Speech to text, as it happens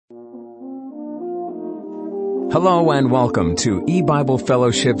Hello and welcome to E-Bible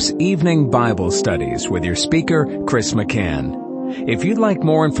Fellowship's Evening Bible Studies with your speaker, Chris McCann. If you'd like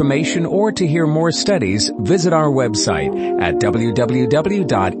more information or to hear more studies, visit our website at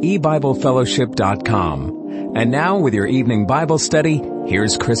www.ebiblefellowship.com. And now with your evening Bible study,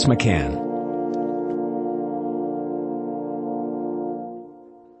 here's Chris McCann.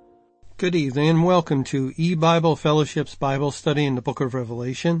 Good evening and welcome to E-Bible Fellowship's Bible study in the book of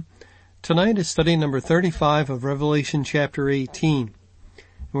Revelation. Tonight is study number 35 of Revelation chapter 18. And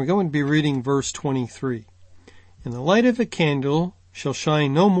we're going to be reading verse 23. And the light of a candle shall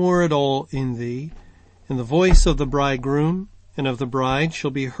shine no more at all in thee, and the voice of the bridegroom and of the bride shall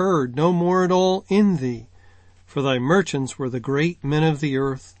be heard no more at all in thee. For thy merchants were the great men of the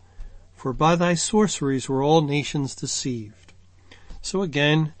earth, for by thy sorceries were all nations deceived. So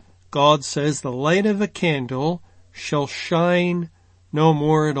again, God says the light of a candle shall shine no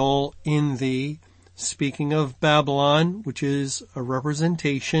more at all in thee, speaking of Babylon, which is a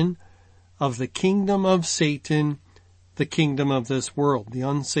representation of the kingdom of Satan, the kingdom of this world, the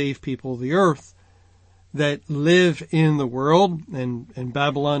unsaved people of the earth that live in the world, and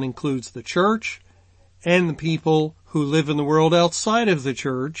Babylon includes the church and the people who live in the world outside of the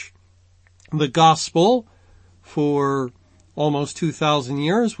church. The gospel for almost 2,000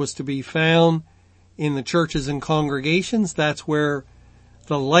 years was to be found in the churches and congregations. That's where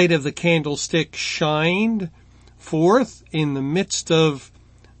the light of the candlestick shined forth in the midst of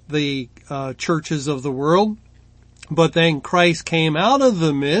the churches of the world. But then Christ came out of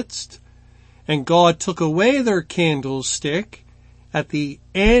the midst, and God took away their candlestick at the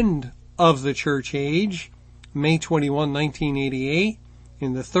end of the church age, May 21, 1988,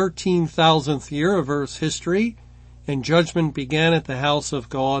 in the 13,000th year of Earth's history, and judgment began at the house of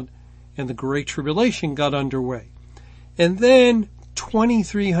God, and the Great Tribulation got underway. And then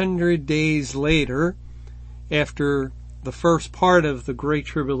 2,300 days later, after the first part of the Great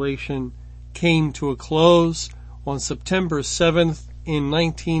Tribulation came to a close, on September 7th in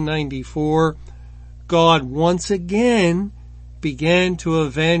 1994, God once again began to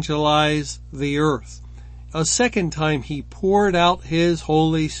evangelize the earth. A second time he poured out his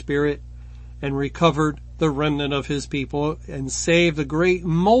Holy Spirit and recovered the remnant of his people and saved a great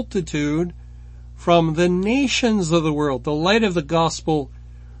multitude from the nations of the world. The light of the gospel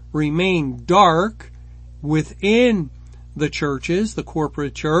remained dark within the churches, the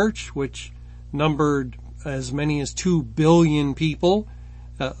corporate church, which numbered as many as 2 billion people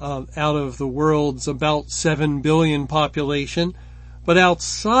out of the world's about 7 billion population. But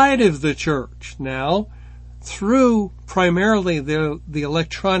outside of the church now, through primarily the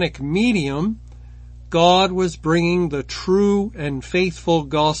electronic medium, God was bringing the true and faithful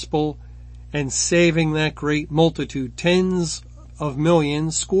gospel and saving that great multitude. Tens of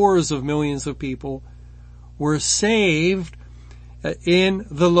millions, scores of millions of people were saved in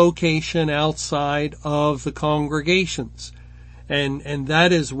the location outside of the congregations. And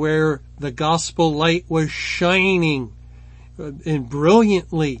that is where the gospel light was shining and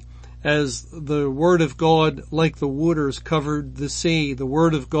brilliantly as the word of God, like the waters covered the sea. The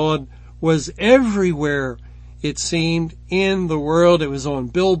word of God was everywhere, it seemed, in the world. It was on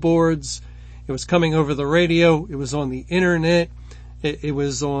billboards. It was coming over the radio. It was on the internet. It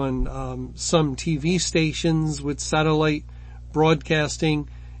was on some TV stations with satellite broadcasting.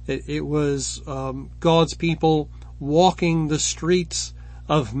 It was God's people walking the streets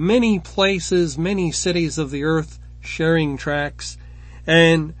of many places, many cities of the earth, sharing tracts.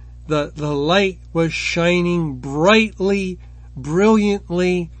 And the light was shining brightly,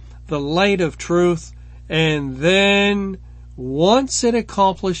 brilliantly, the light of truth. And then once it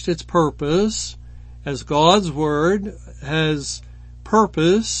accomplished its purpose, as God's word has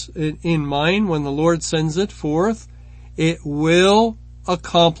purpose in mind when the Lord sends it forth, it will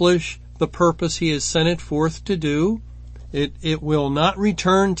accomplish the purpose he has sent it forth to do. It will not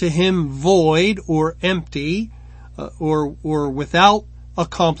return to him void or empty, or without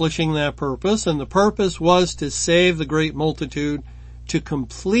accomplishing that purpose. And the purpose was to save the great multitude, to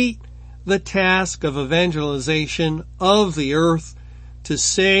complete the task of evangelization of the earth, to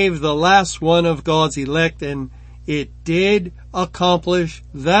save the last one of God's elect, and it did accomplish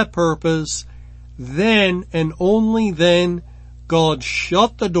that purpose. Then and only then God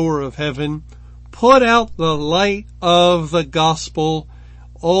shut the door of heaven, put out the light of the gospel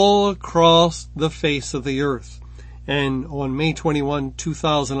all across the face of the earth. And on May 21,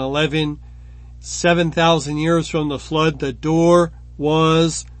 2011, 7,000 years from the flood, the door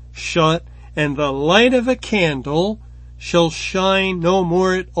was shut, and the light of a candle shall shine no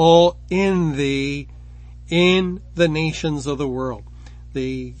more at all in thee, in the nations of the world.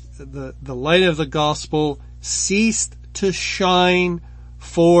 The light of the gospel ceased to shine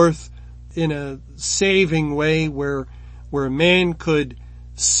forth in a saving way where man could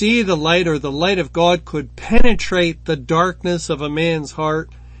see the light, or the light of God could penetrate the darkness of a man's heart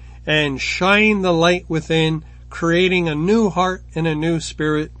and shine the light within, creating a new heart and a new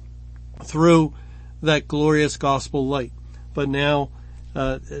spirit through that glorious gospel light. But now,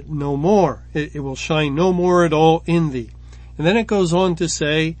 no more. It will shine no more at all in thee. And then it goes on to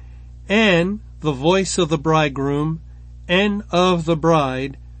say, and the voice of the bridegroom and of the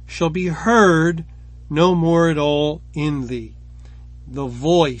bride shall be heard no more at all in thee. The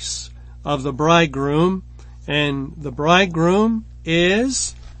voice of the bridegroom, and the bridegroom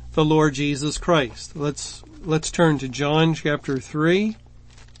is the Lord Jesus Christ. Let's turn to John chapter 3.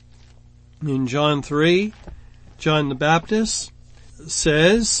 In John 3, John the Baptist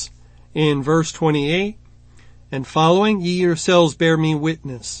says in verse 28, and following, ye yourselves bear me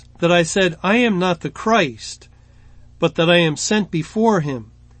witness, that I said, I am not the Christ, but that I am sent before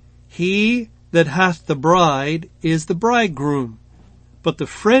him. He that hath the bride is the bridegroom, but the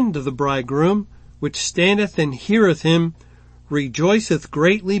friend of the bridegroom, which standeth and heareth him, rejoiceth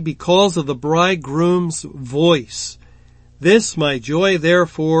greatly because of the bridegroom's voice. This my joy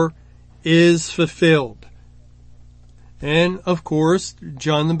therefore is fulfilled. And of course,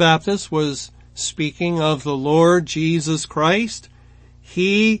 John the Baptist was speaking of the Lord Jesus Christ.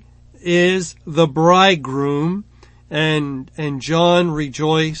 He is the bridegroom, and John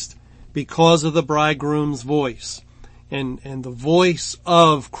rejoiced because of the bridegroom's voice. And the voice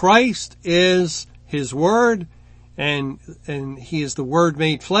of Christ is his word, and he is the word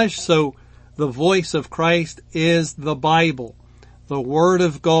made flesh, so the voice of Christ is the Bible. The word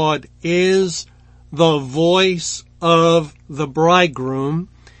of God is the voice of the bridegroom,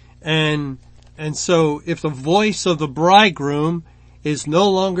 and so if the voice of the bridegroom is no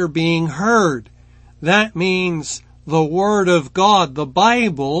longer being heard, that means the word of God, the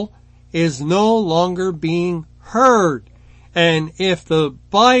Bible, is no longer being heard. And if the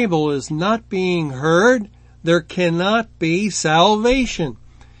Bible is not being heard, there cannot be salvation,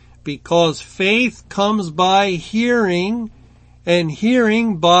 because faith comes by hearing, and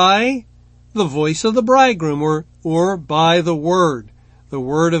hearing by the voice of the bridegroom, or by the word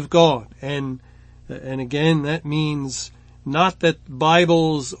of God. And again, that means not that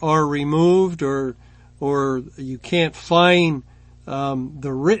Bibles are removed, or you can't find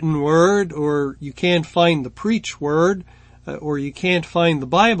the written word, or you can't find the preached word, or you can't find the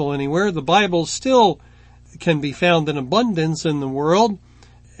Bible anywhere. The Bible still can be found in abundance in the world.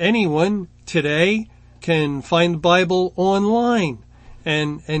 Anyone today can find the Bible online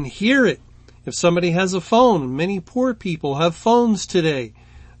and hear it. If somebody has a phone, many poor people have phones today,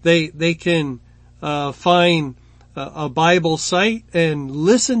 they can find a Bible site and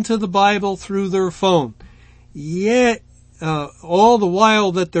listen to the Bible through their phone. Yet, all the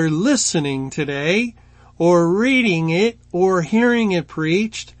while that they're listening today, or reading it, or hearing it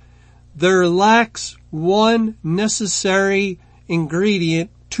preached, there lacks one necessary ingredient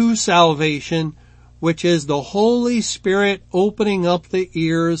to salvation, which is the Holy Spirit opening up the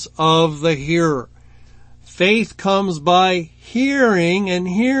ears of the hearer. Faith comes by hearing, and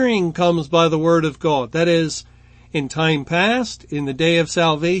hearing comes by the word of God. That is, in time past, in the day of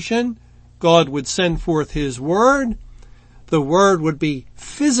salvation, God would send forth his word. The word would be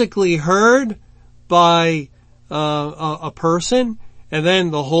physically heard by a person, and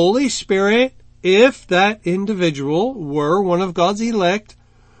then the Holy Spirit, if that individual were one of God's elect,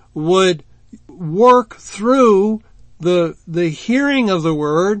 would work through the hearing of the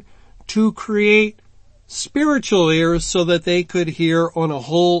word to create spiritual ears so that they could hear on a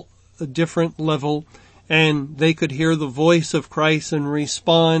whole different level, and they could hear the voice of Christ and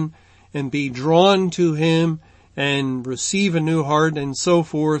respond and be drawn to him and receive a new heart and so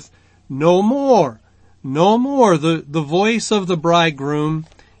forth. No more. The voice of the bridegroom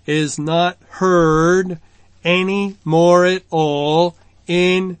is not heard any more at all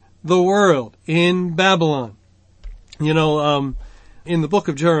in the world, in Babylon. In the book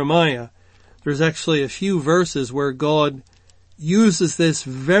of Jeremiah, there's actually a few verses where God uses this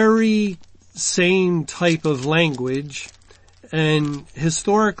very same type of language, and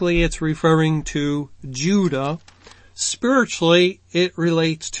historically it's referring to Judah. Spiritually, it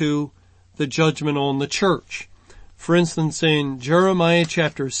relates to the judgment on the church. For instance, in Jeremiah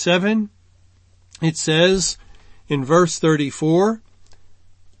chapter 7, it says in verse 34,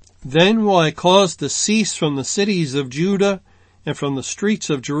 Then will I cause to cease from the cities of Judah and from the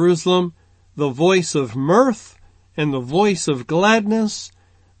streets of Jerusalem the voice of mirth and the voice of gladness,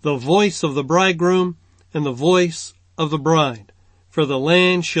 the voice of the bridegroom and the voice of the bride, for the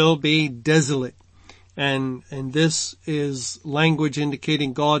land shall be desolate. And this is language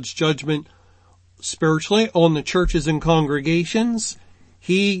indicating God's judgment spiritually on the churches and congregations.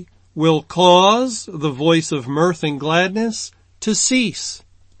 He will cause the voice of mirth and gladness to cease.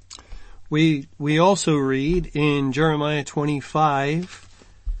 We also read in Jeremiah 25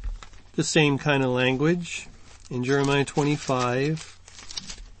 the same kind of language. In Jeremiah 25,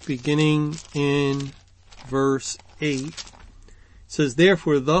 beginning in verse 8, it says,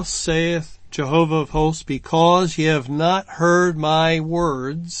 "Therefore thus saith Jehovah of hosts, because ye have not heard my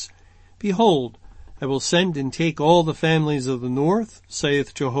words, behold, I will send and take all the families of the north,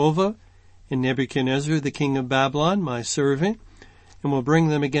 saith Jehovah, and Nebuchadnezzar the king of Babylon, my servant, and will bring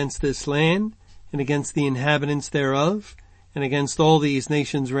them against this land, and against the inhabitants thereof, and against all these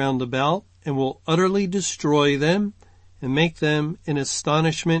nations round about, and will utterly destroy them, and make them an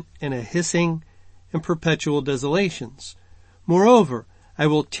astonishment and a hissing and perpetual desolations. Moreover, I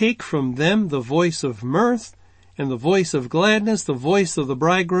will take from them the voice of mirth, and the voice of gladness, the voice of the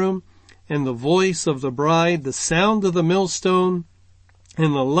bridegroom, and the voice of the bride, the sound of the millstone,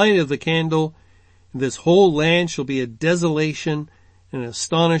 and the light of the candle. This whole land shall be a desolation and an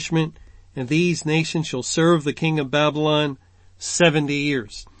astonishment, and these nations shall serve the king of Babylon 70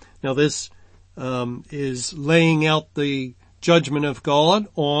 years. Now this is laying out the judgment of God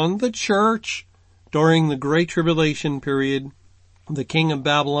on the church during the Great Tribulation period. The king of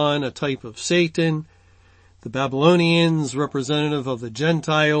Babylon, a type of Satan. The Babylonians, representative of the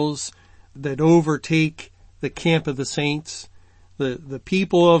Gentiles that overtake the camp of the saints. The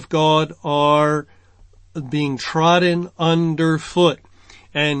people of God are being trodden underfoot.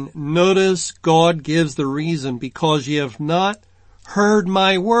 And notice God gives the reason, because ye have not heard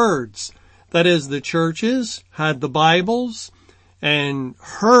my words. That is, the churches had the Bibles and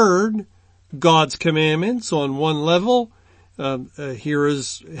heard God's commandments on one level. Here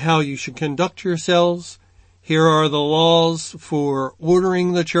is how you should conduct yourselves. Here are the laws for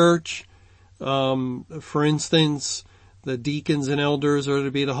ordering the church. For instance, the deacons and elders are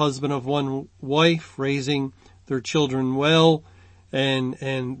to be the husband of one wife, raising their children well, and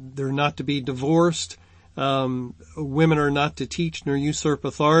they're not to be divorced. Women are not to teach nor usurp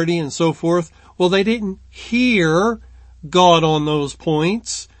authority, and so forth. Well, they didn't hear God on those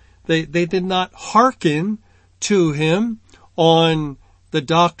points. They did not hearken to him on the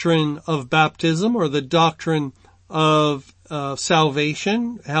doctrine of baptism or the doctrine of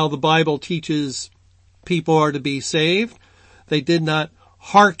salvation, how the Bible teaches people are to be saved. They did not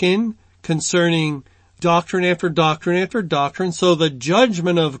hearken concerning doctrine after doctrine after doctrine. So the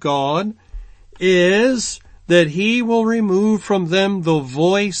judgment of God is that he will remove from them the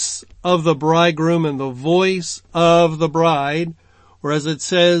voice of the bridegroom and the voice of the bride, or as it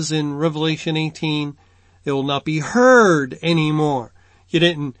says in Revelation 18, it will not be heard anymore. You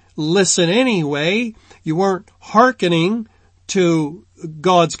didn't listen anyway. You weren't hearkening to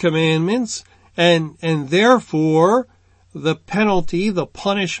God's commandments, and therefore the penalty, the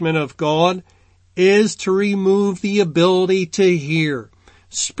punishment of God is to remove the ability to hear.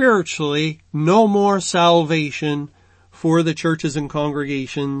 Spiritually, no more salvation for the churches and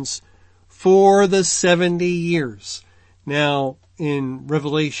congregations for the 70 years. Now, in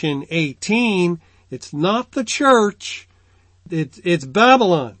Revelation 18, it's not the church, it's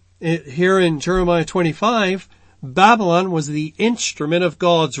Babylon. Here in Jeremiah 25, Babylon was the instrument of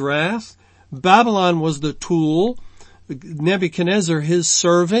God's wrath. Babylon was the tool. Nebuchadnezzar, his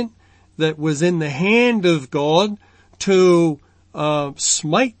servant, that was in the hand of God to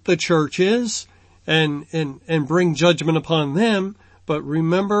smite the churches and bring judgment upon them. But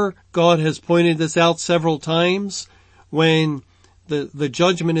remember, God has pointed this out several times. When the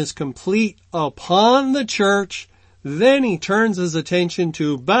judgment is complete upon the church, then he turns his attention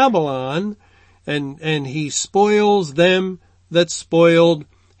to Babylon and he spoils them that spoiled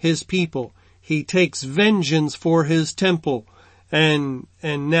his people. He takes vengeance for his temple, and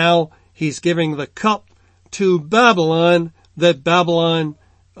now he's giving the cup to Babylon that Babylon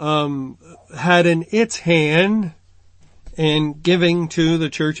had in its hand, and giving to the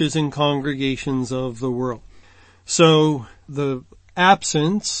churches and congregations of the world. So the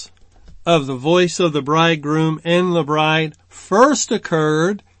absence of the voice of the bridegroom and the bride first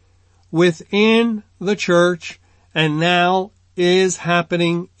occurred within the church, and now is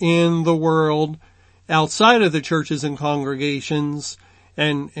happening in the world outside of the churches and congregations.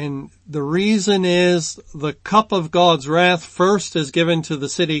 And the reason is the cup of God's wrath first is given to the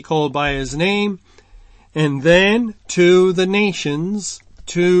city called by his name, and then to the nations,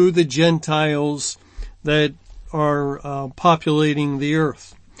 to the Gentiles that are populating the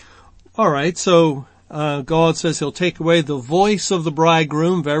earth. Alright, so God says he'll take away the voice of the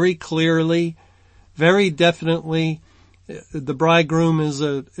bridegroom very clearly. very definitely the bridegroom is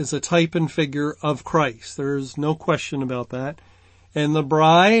a type and figure of Christ. There's no question about that. And the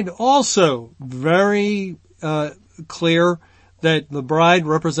bride also very clear that the bride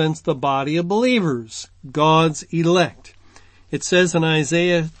represents the body of believers, God's elect. It says in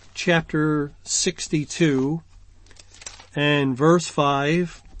Isaiah chapter 62 and verse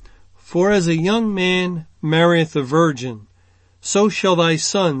 5, "For as a young man marrieth a virgin, so shall thy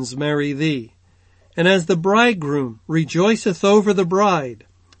sons marry thee. And as the bridegroom rejoiceth over the bride,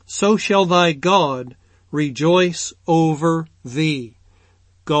 so shall thy God rejoice over thee."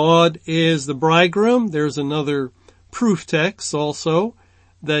 God is the bridegroom. There's another proof text also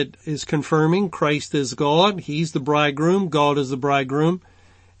that is confirming Christ is God. He's the bridegroom. God is the bridegroom.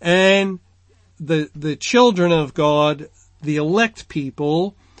 And the children of God, the elect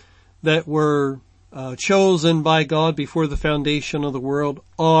people that were chosen by God before the foundation of the world,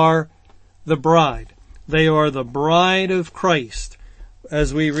 are the bride. They are the bride of Christ.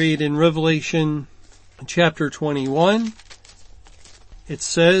 As we read in Revelation chapter 21, it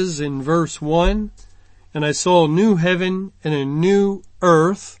says in verse 1, "And I saw a new heaven and a new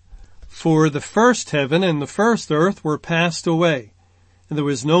earth, for the first heaven and the first earth were passed away, and there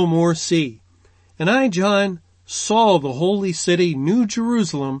was no more sea. And I, John, saw the holy city, New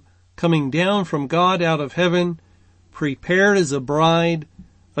Jerusalem, coming down from God out of heaven, prepared as a bride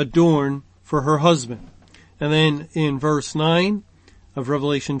adorned for her husband." And then in verse 9 of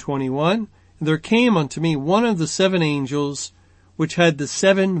Revelation 21, "There came unto me one of the seven angels, which had the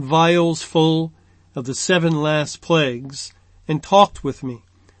 7 vials full of the 7 last plagues, and talked with me,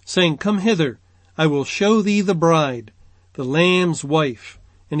 saying, Come hither, I will show thee the bride, the Lamb's wife.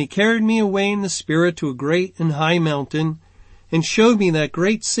 And he carried me away in the Spirit to a great and high mountain, and showed me that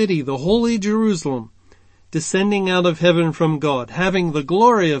great city, the holy Jerusalem, descending out of heaven from God, having the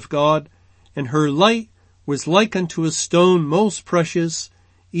glory of God, and her light was like unto a stone most precious,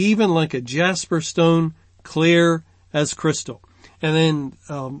 even like a jasper stone, clear as crystal." And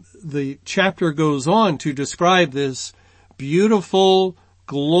then the chapter goes on to describe this beautiful,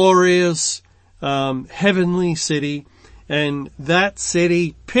 glorious, heavenly city. And that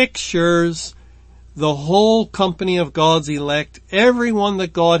city pictures the whole company of God's elect. Everyone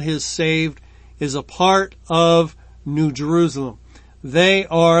that God has saved is a part of New Jerusalem. They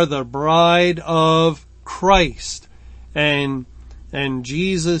are the bride of Christ. And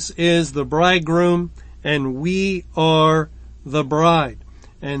Jesus is the bridegroom, and we are the bride.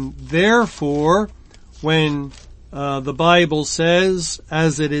 And therefore, when the Bible says,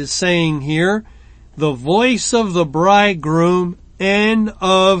 as it is saying here, "The voice of the bridegroom and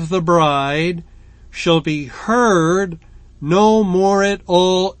of the bride shall be heard no more at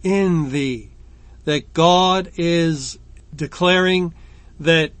all in thee," that God is declaring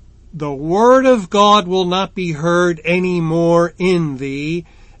that the word of God will not be heard anymore in thee,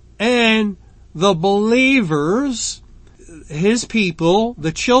 and the believers, his people,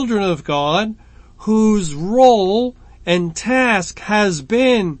 the children of God, whose role and task has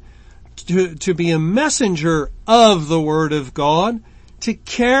been to be a messenger of the Word of God, to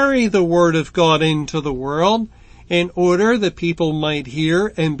carry the Word of God into the world in order that people might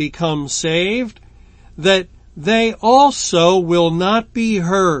hear and become saved, that they also will not be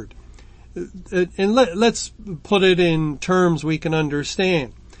heard. And let's put it in terms we can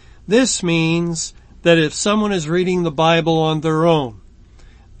understand. This means that if someone is reading the Bible on their own,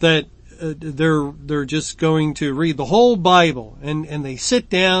 that they're just going to read the whole Bible, and they sit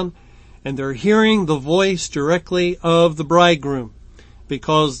down and they're hearing the voice directly of the bridegroom,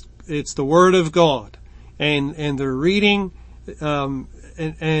 because it's the Word of God, and they're reading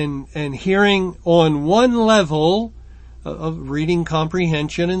and hearing on one level of reading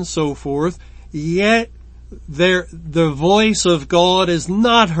comprehension and so forth, yet the voice of God is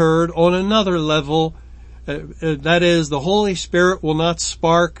not heard on another level. That is, the Holy Spirit will not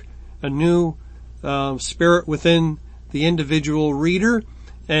spark a new spirit within the individual reader,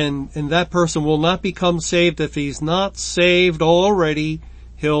 and that person will not become saved. If he's not saved already,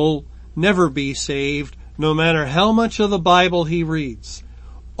 he'll never be saved, no matter how much of the Bible he reads.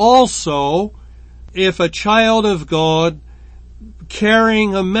 Also, if a child of God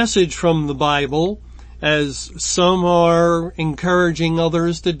carrying a message from the Bible, as some are encouraging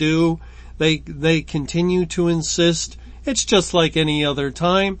others to do, they continue to insist, it's just like any other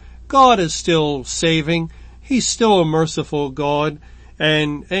time. God is still saving. He's still a merciful God.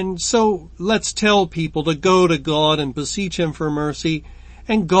 And so let's tell people to go to God and beseech Him for mercy,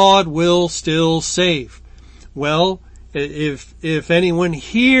 and God will still save. Well, if anyone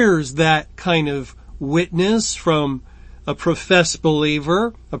hears that kind of witness from a professed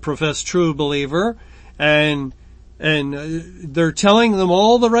believer, a professed true believer, and they're telling them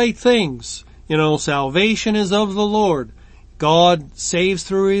all the right things. Salvation is of the Lord. God saves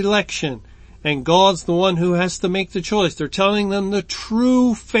through election, and God's the one who has to make the choice. They're telling them the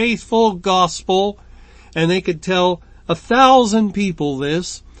true, faithful gospel, and they could tell 1,000 people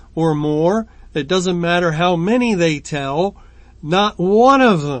this or more. It doesn't matter how many they tell. Not one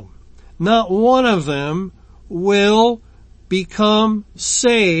of them will become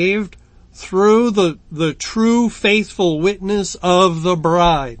saved through the true faithful witness of the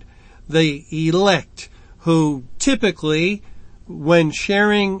bride, the elect, who typically, when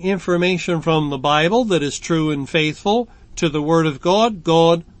sharing information from the Bible that is true and faithful to the Word of God,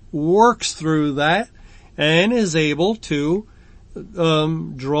 God works through that and is able to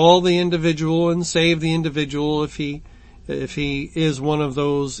draw the individual and save the individual if he is one of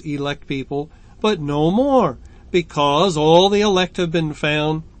those elect people, but no more, because all the elect have been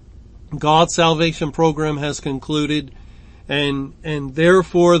found. God's salvation program has concluded, and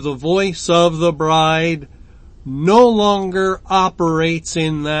therefore the voice of the bride no longer operates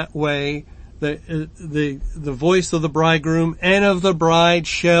in that way. The voice of the bridegroom and of the bride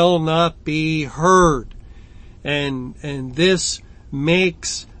shall not be heard. And this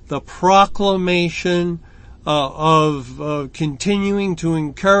makes the proclamation of continuing to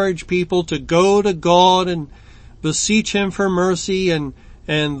encourage people to go to God and beseech Him for mercy, and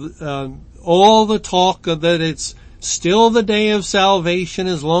all the talk that it's still the day of salvation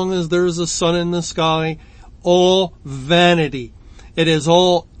as long as there's a sun in the sky, all vanity. It is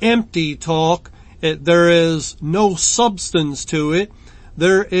all empty talk. There is no substance to it.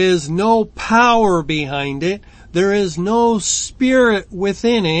 There is no power behind it. There is no spirit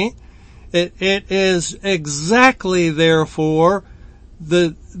within it. It is exactly, therefore,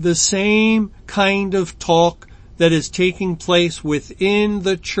 the same kind of talk that is taking place within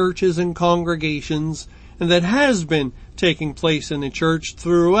the churches and congregations, and that has been taking place in the church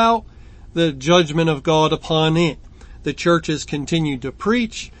throughout the judgment of God upon it. The churches continue to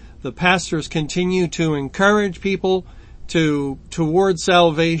preach. The pastors continue to encourage people toward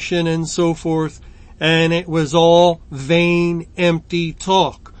salvation and so forth. And it was all vain, empty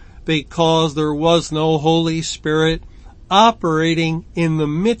talk, because there was no Holy Spirit operating in the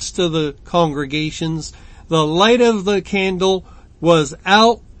midst of the congregations. The light of the candle was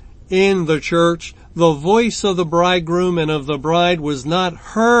out in the church. The voice of the bridegroom and of the bride was not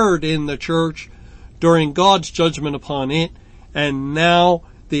heard in the church during God's judgment upon it. And now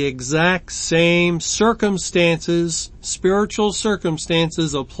the exact same circumstances, spiritual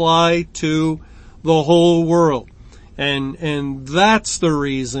circumstances, apply to the whole world. And that's the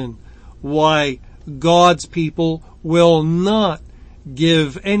reason why God's people will not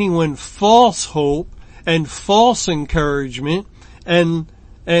give anyone false hope and false encouragement and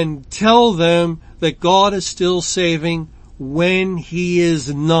tell them that God is still saving when He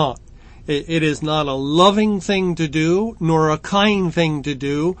is not. It is not a loving thing to do, nor a kind thing to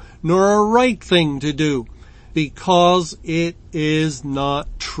do, nor a right thing to do, because it is not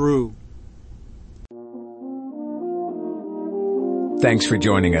true. Thanks for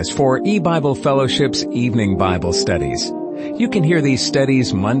joining us for eBible Fellowship's Evening Bible Studies. You can hear these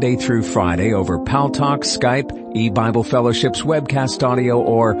studies Monday through Friday over Paltalk, Skype, eBible Fellowship's webcast audio,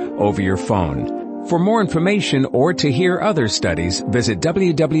 or over your phone. For more information or to hear other studies, visit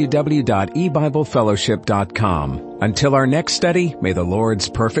www.ebiblefellowship.com. Until our next study, may the Lord's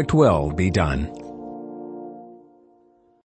perfect will be done.